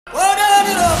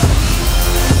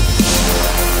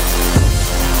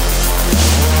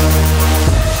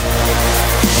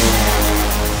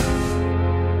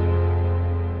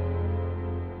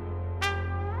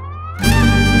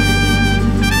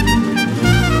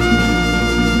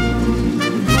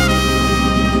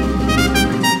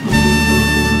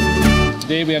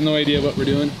Today we have no idea what we're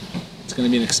doing. It's going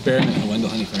to be an experiment at Wendell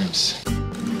Honey Farms.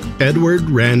 Edward,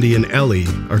 Randy, and Ellie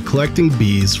are collecting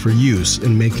bees for use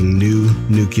in making new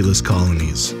nucleus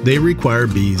colonies. They require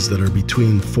bees that are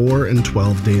between 4 and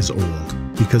 12 days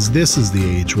old, because this is the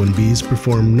age when bees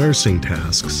perform nursing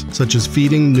tasks, such as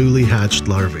feeding newly hatched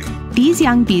larvae. These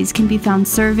young bees can be found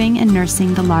serving and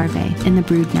nursing the larvae in the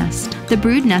brood nest. The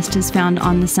brood nest is found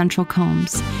on the central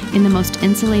combs, in the most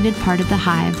insulated part of the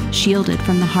hive, shielded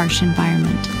from the harsh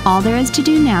environment. All there is to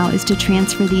do now is to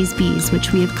transfer these bees,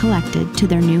 which we have collected, to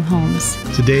their new homes.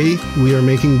 Today, we are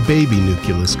making baby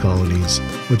nucleus colonies,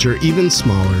 which are even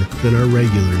smaller than our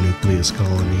regular nucleus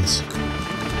colonies.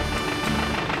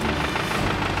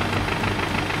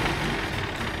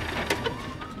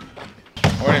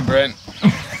 Morning, Brent.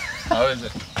 How is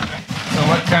it? So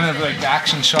what kind of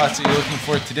action shots are you looking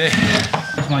for today?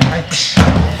 That's my height.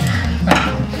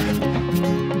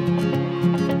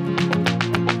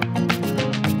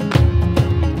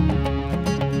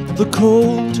 The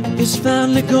cold is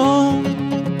finally gone.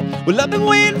 Well, I've been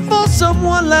waiting for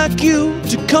someone like you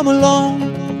to come along.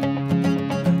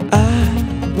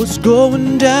 I was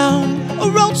going down a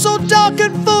road so dark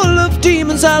and full of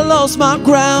demons, I lost my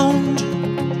ground.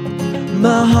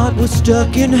 My heart was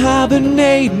stuck in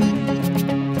hibernating,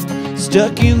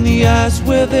 stuck in the ice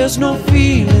where there's no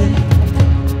feeling.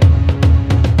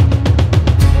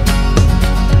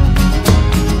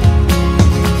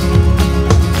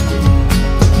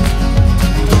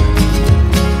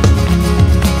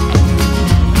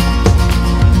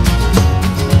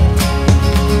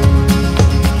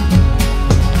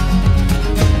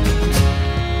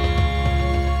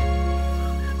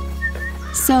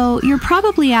 So you're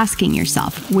probably asking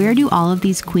yourself, where do all of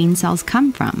these queen cells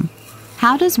come from?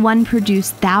 How does one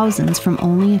produce thousands from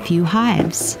only a few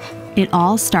hives? It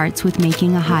all starts with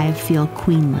making a hive feel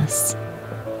queenless.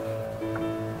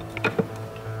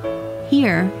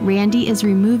 Here, Randy is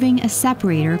removing a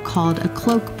separator called a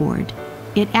cloak board.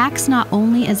 It acts not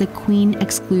only as a queen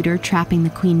excluder trapping the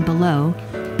queen below,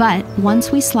 but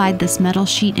once we slide this metal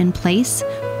sheet in place,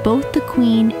 both the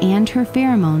queen and her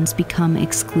pheromones become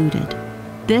excluded.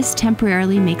 This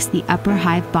temporarily makes the upper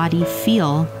hive body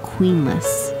feel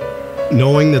queenless.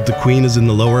 Knowing that the queen is in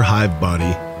the lower hive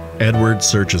body, Edward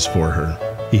searches for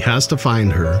her. He has to find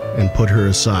her and put her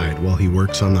aside while he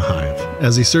works on the hive.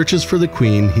 As he searches for the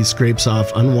queen, he scrapes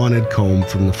off unwanted comb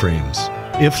from the frames.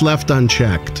 If left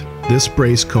unchecked, this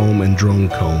brace comb and drone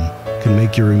comb can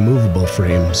make your removable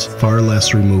frames far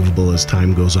less removable as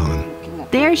time goes on.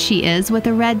 There she is with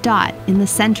a red dot in the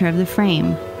center of the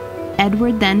frame.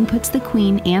 Edward then puts the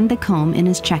queen and the comb in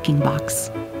his checking box.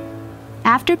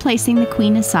 After placing the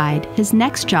queen aside, his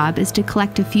next job is to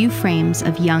collect a few frames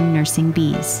of young nursing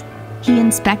bees. He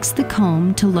inspects the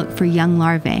comb to look for young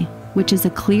larvae, which is a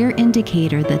clear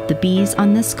indicator that the bees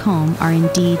on this comb are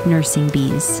indeed nursing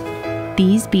bees.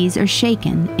 These bees are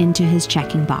shaken into his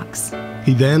checking box.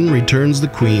 He then returns the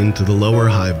queen to the lower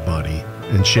hive body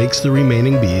and shakes the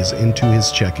remaining bees into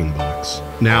his checking box.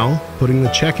 Now, putting the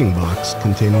checking box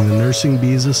containing the nursing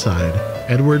bees aside,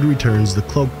 Edward returns the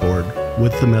cloak board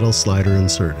with the metal slider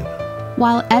inserted.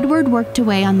 While Edward worked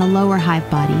away on the lower hive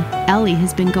body, Ellie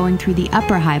has been going through the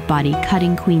upper hive body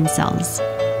cutting queen cells.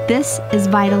 This is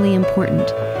vitally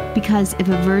important because if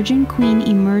a virgin queen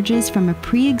emerges from a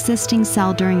pre-existing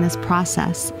cell during this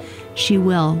process, she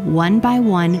will, one by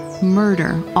one,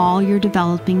 murder all your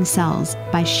developing cells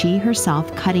by she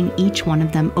herself cutting each one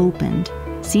of them open.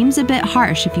 Seems a bit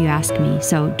harsh if you ask me,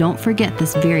 so don't forget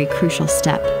this very crucial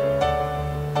step.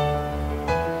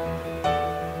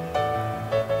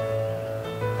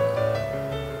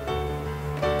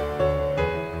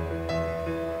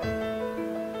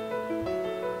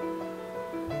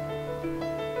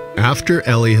 After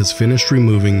Ellie has finished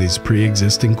removing these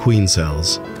pre-existing queen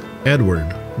cells,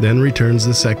 Edward then returns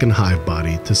the second hive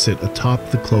body to sit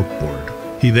atop the cloak board.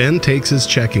 He then takes his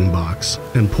checking box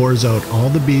and pours out all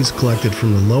the bees collected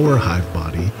from the lower hive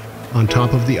body on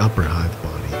top of the upper hive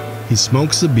body. He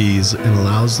smokes the bees and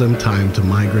allows them time to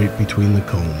migrate between the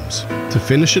combs. To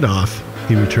finish it off,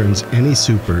 he returns any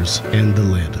supers and the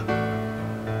lid.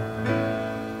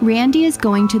 Randy is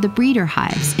going to the breeder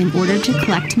hives in order to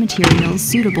collect materials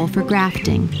suitable for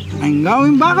grafting. I'm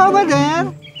going back over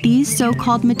there. These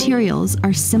so-called materials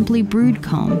are simply brood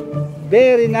comb,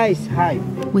 Very nice hive.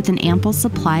 with an ample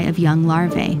supply of young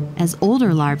larvae, as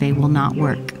older larvae will not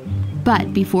work.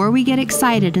 But before we get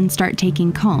excited and start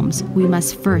taking combs, we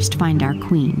must first find our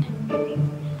queen.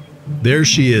 There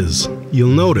she is. You'll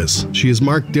notice she is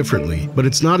marked differently, but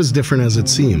it's not as different as it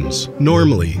seems.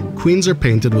 Normally, queens are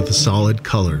painted with a solid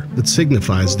color that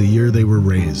signifies the year they were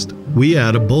raised. We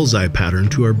add a bullseye pattern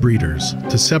to our breeders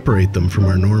to separate them from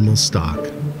our normal stock.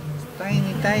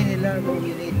 Tiny larva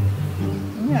you need.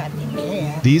 Nothing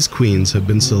here. These queens have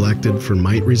been selected for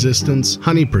mite resistance,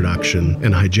 honey production,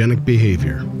 and hygienic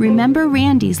behavior. Remember,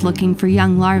 Randy's looking for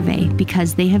young larvae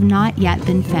because they have not yet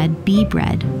been fed bee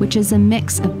bread, which is a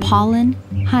mix of pollen,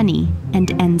 honey, and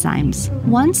enzymes.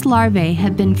 Once larvae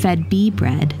have been fed bee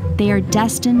bread, they are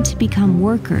destined to become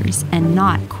workers and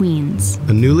not queens.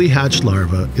 A newly hatched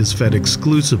larva is fed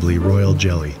exclusively royal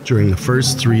jelly during the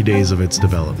first 3 days of its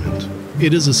development.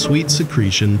 It is a sweet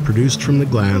secretion produced from the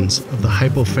glands of the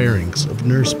hypopharynx of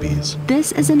nurse bees.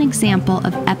 This is an example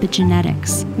of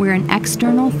epigenetics, where an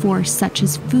external force such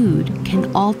as food can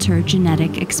alter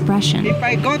genetic expression. If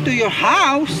I go to your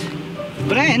house,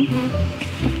 Brent,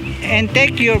 and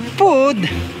take your food,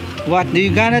 what do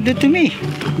you gonna do to me?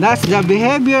 That's the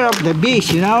behavior of the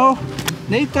bees, you know?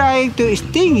 They try to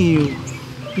sting you,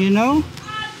 you know?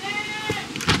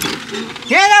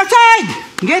 Get outside!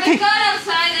 Get I it! got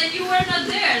outside and you were not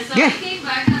there, so I came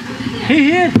back and put it there.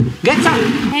 Here, get some!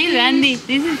 Hey Randy,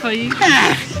 this is for you.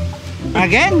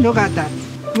 Again, look at that.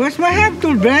 Where's my hand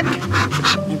tool, Brent?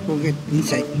 I forget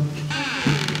inside.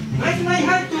 Where's my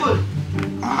hand tool?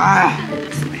 Ah!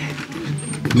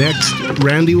 Next,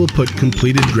 Randy will put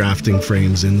completed grafting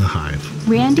frames in the hive.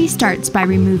 Randy starts by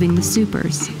removing the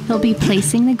supers. He'll be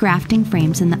placing the grafting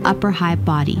frames in the upper hive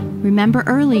body. Remember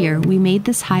earlier, we made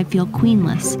this hive feel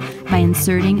queenless by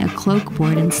inserting a cloak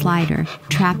board and slider,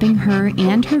 trapping her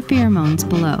and her pheromones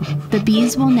below. The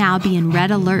bees will now be in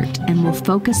red alert and will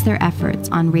focus their efforts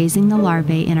on raising the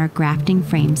larvae in our grafting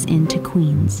frames into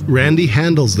queens. Randy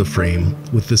handles the frame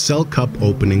with the cell cup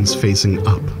openings facing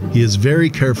up. He is very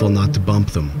careful not to bump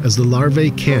them, as the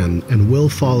larvae can and will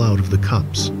fall out of the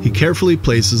cups. He carefully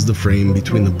places the frame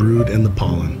between the brood and the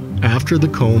pollen. After the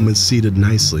comb is seated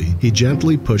nicely, he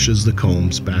gently pushes the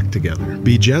combs back together.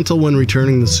 Be gentle when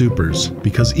returning the supers,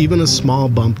 because even a small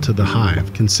bump to the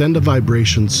hive can send a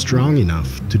vibration strong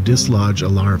enough to dislodge a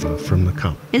larva from the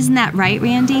cup. Isn't that right,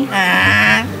 Randy?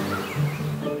 Yeah.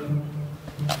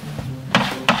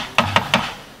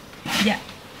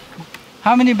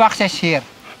 How many boxes here?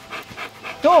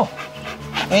 2.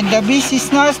 And the bees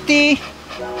is nasty.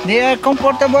 They are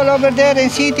comfortable over there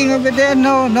and sitting over there.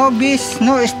 No bees,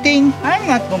 no sting. I'm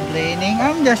not complaining.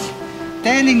 I'm just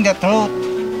telling the truth.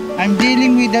 I'm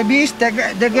dealing with the bees. The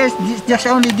guys just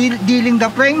only dealing the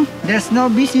frame. There's no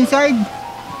bees inside.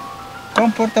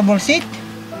 Comfortable seat.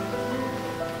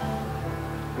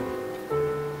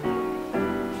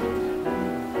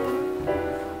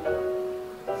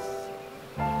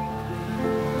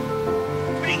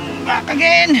 Bring back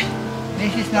again.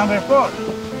 This is number 4.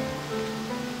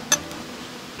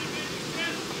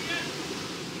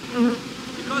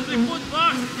 Because we put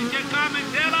box, you can come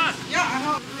and tell us. Yeah, I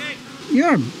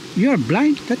know. You're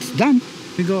blind. That's done.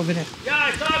 We go over there. Yeah,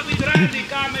 I thought with Randy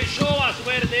come and show us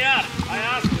where they are. I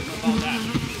asked him about that.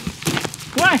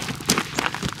 Why?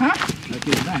 Huh?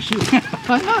 Okay, not you.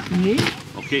 Why not me?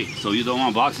 Okay, so you don't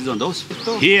want boxes on those?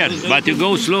 Here, but you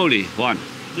go slowly. One.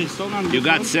 You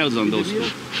got cells on those two.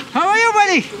 How are you,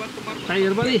 buddy?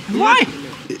 Tired, buddy? Why?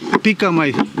 Pick up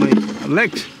my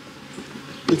legs.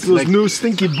 It's those new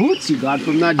stinky boots you got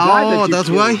from that guy. Oh, that's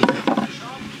why?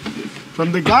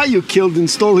 From the guy you killed and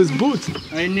stole his boots.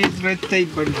 I need red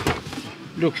tape, buddy.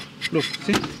 Look,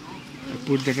 see? I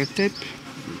put the red tape.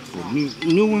 Put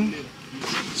new one.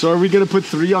 So are we gonna put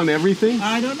 3 on everything?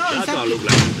 I don't know. That don't look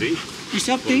like a tree. It's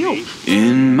up to you.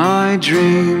 In my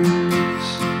dreams,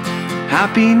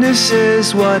 happiness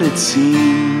is what it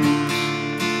seems.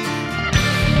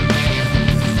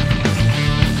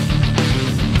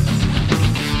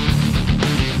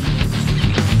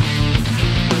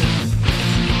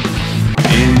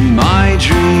 In my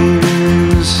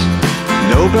dreams,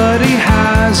 nobody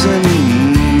has any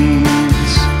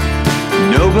needs.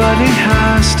 Nobody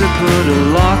has to put a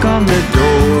lock on the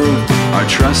door. Our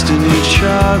trust in each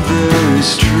other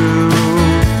is true.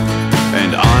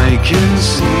 And I can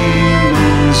see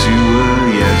as you were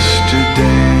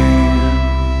yesterday.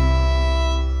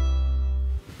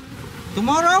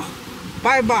 Tomorrow,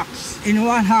 5 bucks in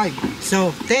one hive.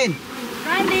 So 10.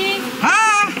 Randy!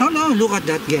 Oh no, look at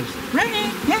that girl. Randy.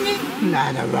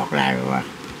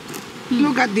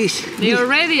 Look at this. They're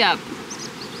already up.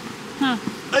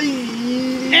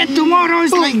 And tomorrow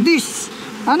is like this.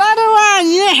 Another one,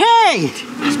 yay!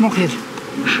 Smoke here.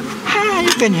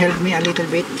 You can help me a little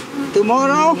bit.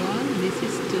 Tomorrow,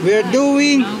 we're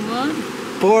doing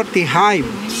 40 hive.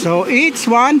 So each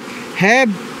one have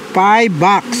 5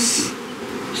 bucks.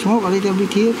 Smoke a little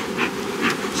bit here.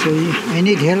 So I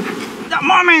need help. The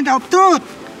moment of truth.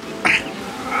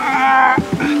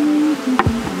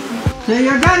 So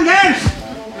you're done, girls?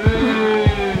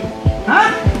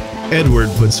 Huh? Edward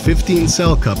puts 15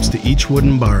 cell cups to each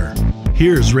wooden bar.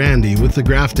 Here's Randy with the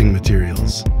grafting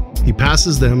materials. He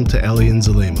passes them to Ellie and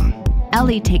Zulema.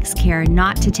 Ellie takes care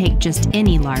not to take just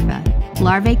any larva.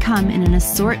 Larvae come in an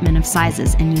assortment of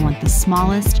sizes, and you want the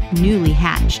smallest, newly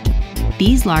hatched.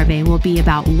 These larvae will be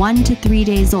about 1 to 3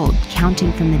 days old,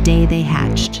 counting from the day they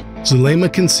hatched. Zulema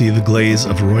can see the glaze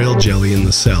of royal jelly in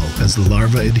the cell as the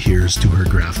larva adheres to her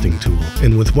grafting tool.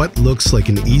 And with what looks like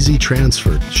an easy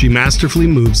transfer, she masterfully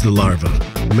moves the larva,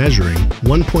 measuring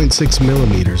 1.6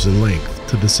 millimeters in length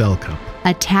to the cell cup.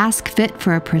 A task fit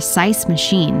for a precise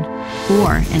machine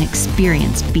or an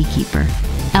experienced beekeeper.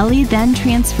 Ellie then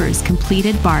transfers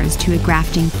completed bars to a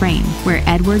grafting frame, where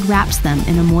Edward wraps them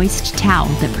in a moist towel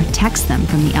that protects them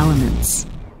from the elements.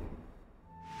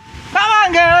 Come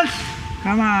on, girls!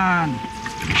 Come on.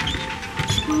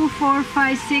 2, 4,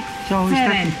 5, 6, So we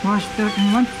 7.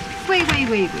 starting one. Wait.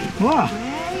 Wow.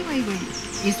 Wait.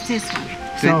 It's this one.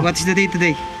 So What's the date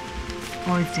today?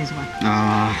 Oh, it's this one.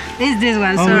 Ah. It's this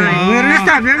one, Oh,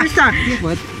 sorry. we restart.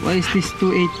 What is this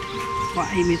 2-8? Oh,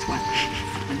 I missed one.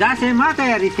 Doesn't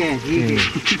matter, it says.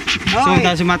 So it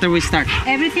doesn't matter we start.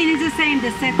 Everything is the same,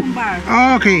 the second bar.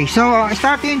 Okay, so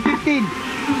start in 15.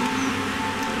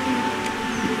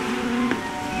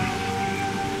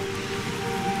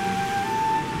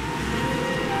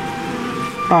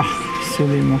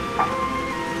 Zulema.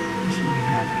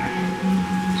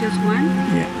 Just one?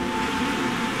 Yeah.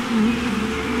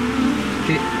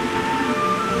 Okay.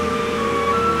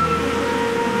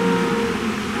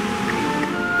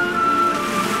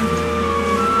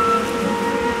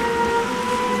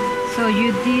 So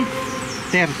you did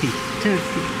 30. 30.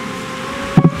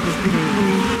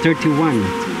 31.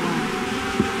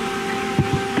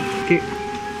 Okay.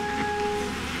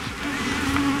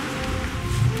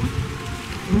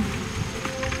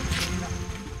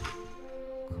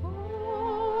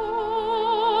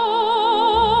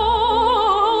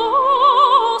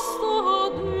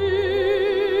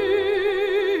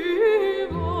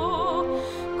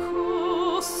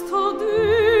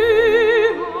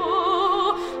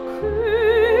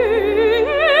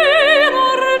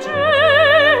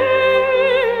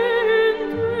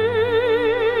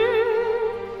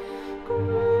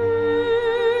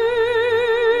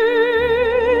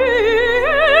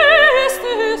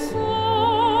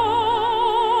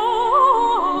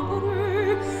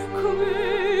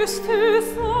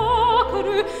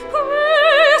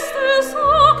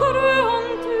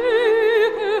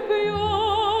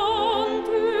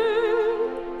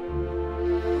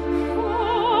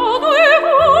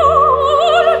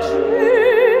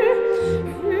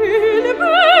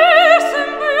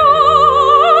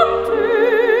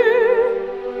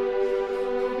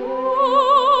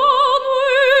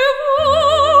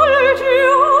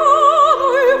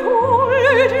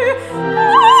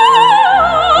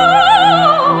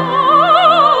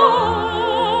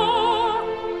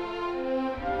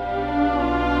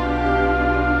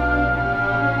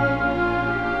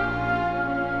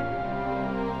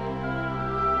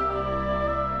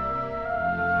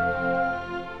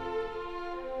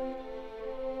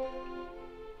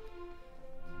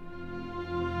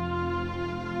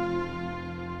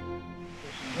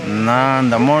 Now in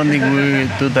the morning we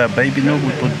do the baby nook,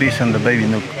 we put bees in the baby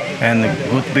nook, and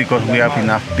good because we have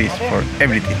enough bees for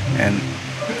everything, and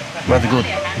was good.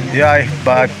 Yeah,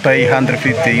 I pay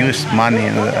 150 US money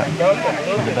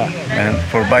and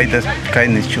for buy this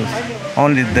kind of shoes.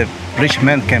 Only the rich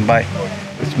man can buy.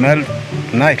 It smell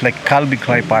nice like Calvin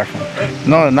Klein perfume.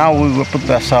 No, now we will put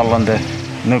the salt on the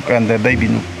nook and the baby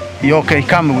nook. You okay?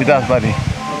 Come with us, buddy.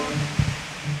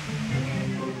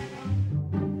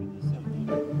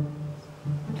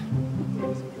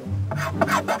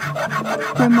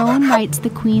 Ramon writes the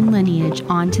queen lineage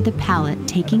onto the pallet,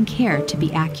 taking care to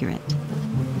be accurate.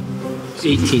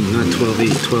 18, not 12,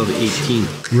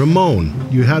 18. Ramon,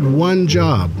 you had one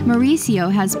job.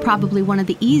 Mauricio has probably one of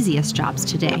the easiest jobs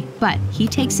today, but he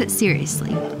takes it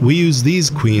seriously. We use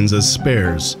these queens as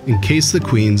spares, in case the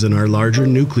queens in our larger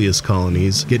nucleus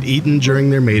colonies get eaten during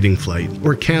their mating flight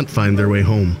or can't find their way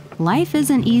home. Life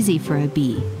isn't easy for a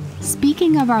bee.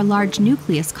 Speaking of our large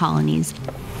nucleus colonies,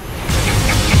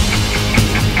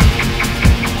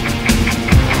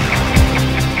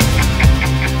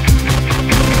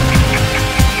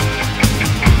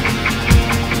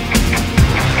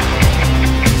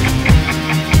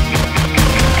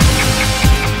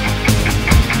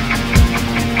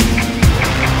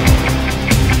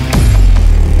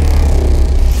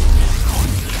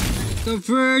 a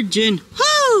virgin.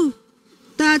 Whoo!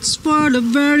 That's for the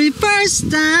very first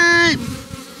time.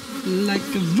 Like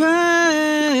a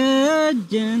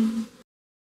virgin.